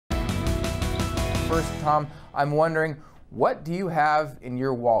First, Tom, I'm wondering, what do you have in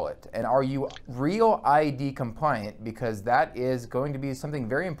your wallet? And are you real ID compliant? Because that is going to be something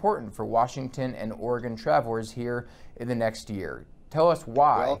very important for Washington and Oregon travelers here in the next year. Tell us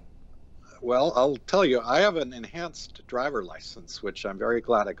why. Well, I'll tell you, I have an enhanced driver license, which I'm very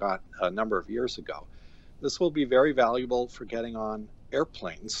glad I got a number of years ago. This will be very valuable for getting on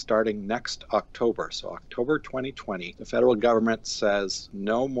airplanes starting next October. So October 2020, the federal government says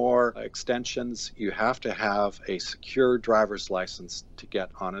no more extensions. You have to have a secure driver's license to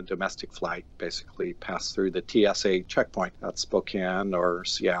get on a domestic flight, basically pass through the TSA checkpoint at Spokane or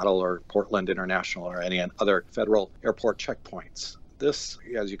Seattle or Portland International or any other federal airport checkpoints. This,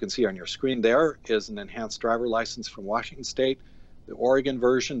 as you can see on your screen there, is an enhanced driver license from Washington State. The Oregon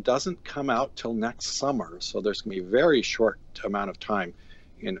version doesn't come out till next summer, so there's going to be a very short amount of time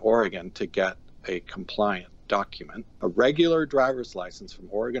in Oregon to get a compliant document. A regular driver's license from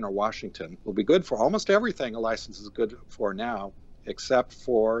Oregon or Washington will be good for almost everything a license is good for now, except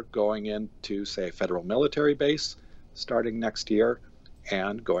for going into, say, a federal military base starting next year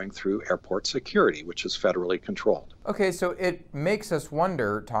and going through airport security, which is federally controlled. Okay, so it makes us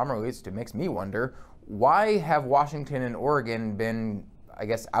wonder, Tom, or at least it makes me wonder, why have Washington and Oregon been, I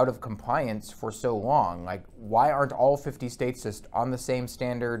guess, out of compliance for so long? Like, why aren't all 50 states just on the same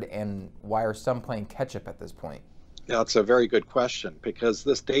standard, and why are some playing catch-up at this point? Yeah, that's a very good question, because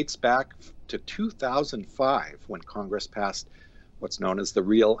this dates back to 2005 when Congress passed what's known as the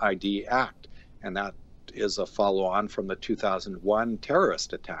Real ID Act, and that is a follow-on from the 2001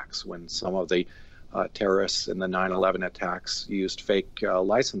 terrorist attacks, when some of the terrorists in the 9/11 attacks used fake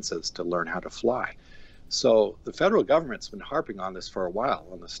licenses to learn how to fly. So the federal government's been harping on this for a while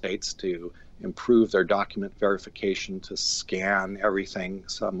on the states to improve their document verification, to scan everything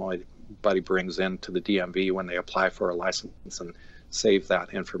somebody brings into the DMV when they apply for a license and save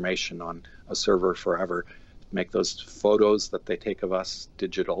that information on a server forever, make those photos that they take of us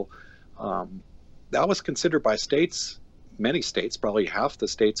digital. That was considered by states, many states, probably half the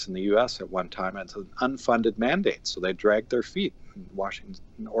states in the U.S. at one time, as an unfunded mandate. So they dragged their feet, Washington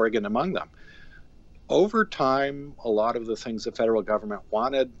and Oregon among them. Over time, a lot of the things the federal government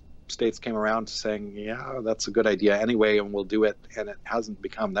wanted, states came around to saying, yeah, that's a good idea anyway, and we'll do it. And it hasn't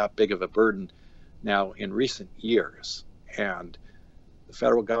become that big of a burden now in recent years. And the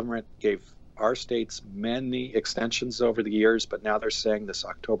federal government gave our states many extensions over the years, but now they're saying this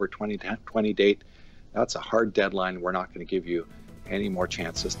October 2020 date, that's a hard deadline. We're not going to give you any more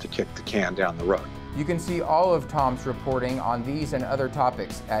chances to kick the can down the road. You can see all of Tom's reporting on these and other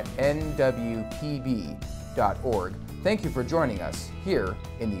topics at nwpb.org. Thank you for joining us here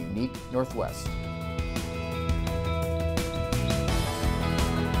in the unique Northwest.